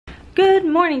Good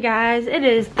morning, guys. It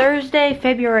is Thursday,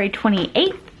 February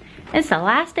 28th. It's the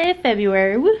last day of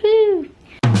February. Woohoo!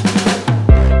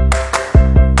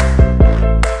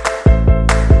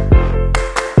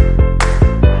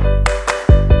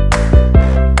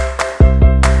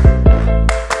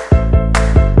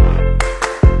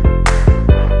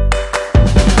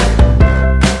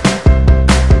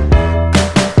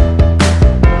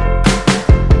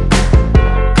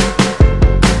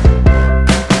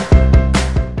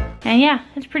 And yeah,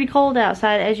 it's pretty cold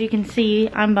outside. As you can see,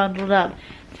 I'm bundled up.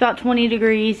 It's about 20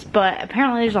 degrees, but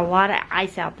apparently there's a lot of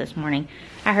ice out this morning.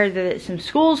 I heard that some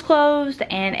schools closed,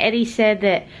 and Eddie said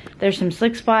that there's some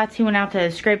slick spots. He went out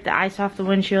to scrape the ice off the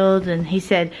windshields, and he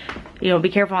said, you know, be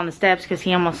careful on the steps because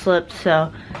he almost slipped.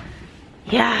 So,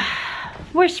 yeah,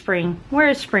 where's spring? Where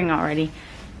is spring already?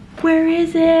 Where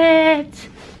is it?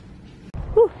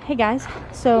 Whew, hey guys,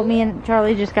 so me and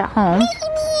Charlie just got home.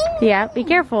 Yeah, be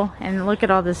careful. And look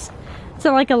at all this. It's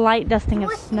like a light dusting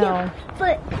of snow.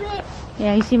 Footprint.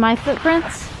 Yeah, you see my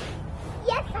footprints?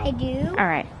 Yes, I do. All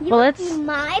right. You Well, want to see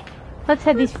my let's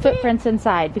head these footprints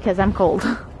inside because I'm cold.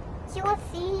 You want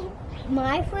to see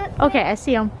my footprint? Okay, I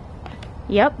see them.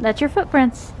 Yep, that's your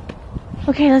footprints.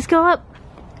 Okay, let's go up.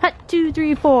 1, 2,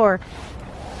 3, 4.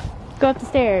 Go up the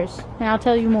stairs, and I'll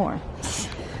tell you more.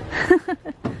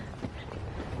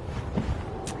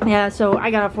 Yeah, so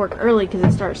I got off work early because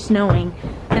it started snowing,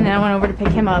 and then I went over to pick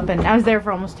him up, and I was there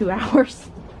for almost 2 hours.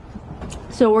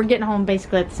 So we're getting home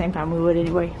basically at the same time we would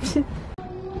anyway.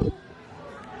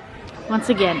 Once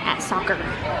again at soccer.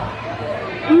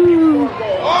 Ooh.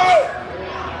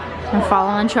 I'm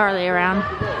following Charlie around.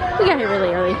 We got here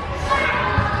really early.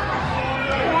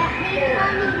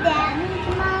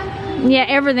 Yeah,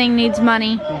 everything needs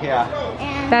money. Yeah.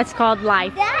 That's called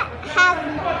life.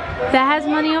 That has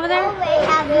money over there? Always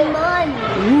has money.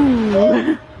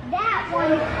 Ooh. That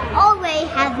one always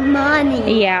has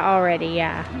money. Yeah, already,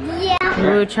 yeah. Yeah.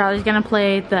 Ooh, Charlie's gonna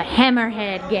play the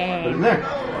hammerhead Put it in game. there.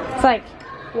 It's like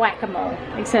whack-a-mole,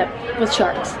 except with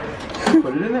sharks.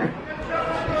 Put it in there.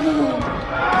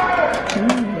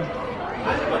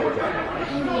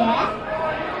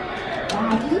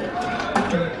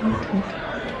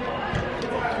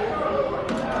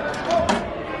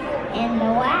 And the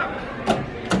what?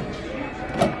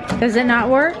 Does it not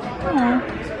work?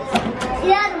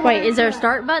 Yeah, Wait, is there a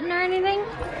start button or anything?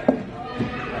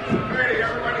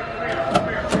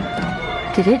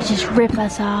 Did it just rip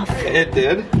us off? It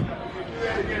did.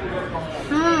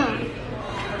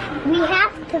 We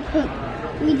have to put.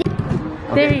 We did.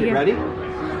 Okay, There you go. Ready?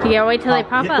 Yeah, wait till they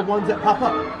pop Hit up. the ones that pop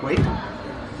up. Wait.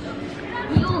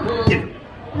 Get it.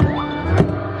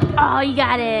 Oh, you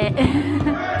got it.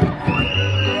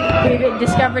 We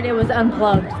discovered it was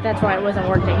unplugged. That's why it wasn't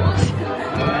working.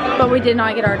 But we did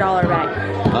not get our $1 back.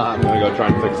 I'm gonna go try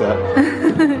and fix that.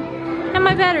 And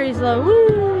my battery's low.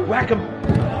 Woo! Whack 'em.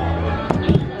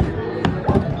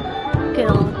 Get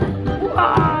on.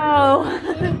 Whoa!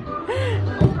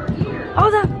 Oh,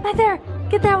 that right there.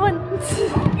 Get that one. This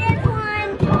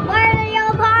one. Why are they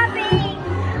all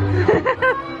popping?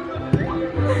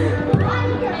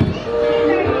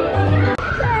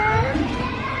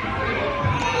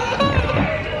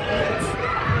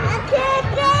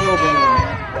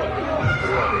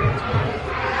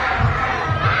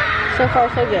 So far,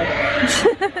 so good.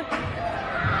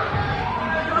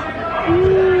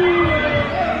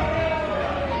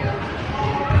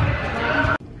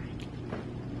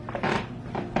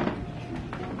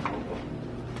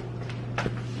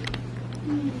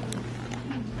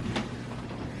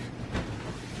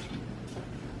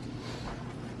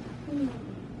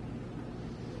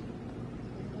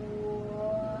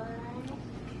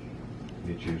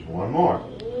 You choose one more.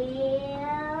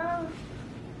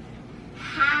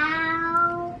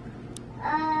 How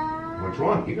Which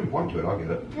one? You can point to it. I'll get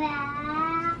it.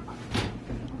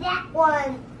 that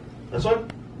one. This one?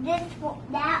 This one.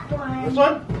 That one. This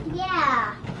one?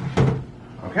 Yeah.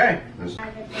 Okay. This.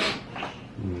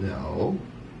 No.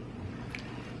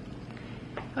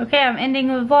 Okay, I'm ending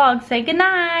the vlog. Say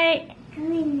goodnight. Good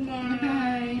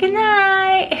night. Good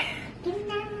night. Good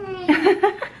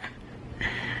night.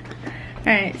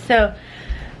 Alright, so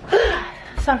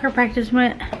soccer practice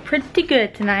went pretty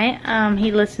good tonight.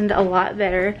 He listened a lot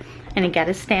better, and he got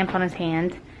his stamp on his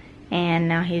hand, and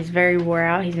now he's very wore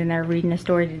out. He's in there reading a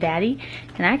story to Daddy,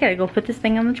 and I gotta go put this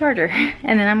thing on the charger.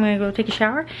 And then I'm gonna go take a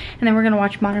shower, and then we're gonna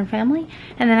watch Modern Family,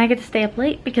 and then I get to stay up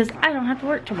late because I don't have to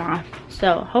work tomorrow.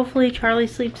 So hopefully Charlie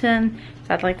sleeps in,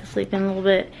 so I'd like to sleep in a little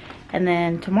bit, and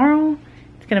then tomorrow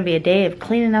it's gonna be a day of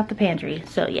cleaning out the pantry.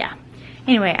 So yeah.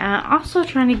 Anyway, I'm also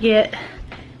trying to get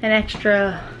an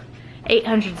extra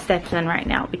 800 steps in right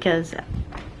now because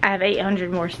I have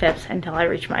 800 more steps until I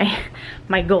reach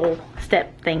my goal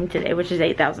step thing today, which is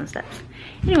 8,000 steps.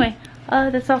 Anyway,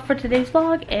 that's all for today's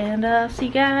vlog, and see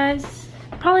you guys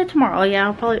probably tomorrow. Yeah,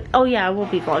 I will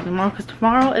be vlogging tomorrow because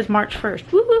tomorrow is March 1st.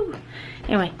 Woohoo!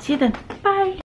 Anyway, see you then. Bye.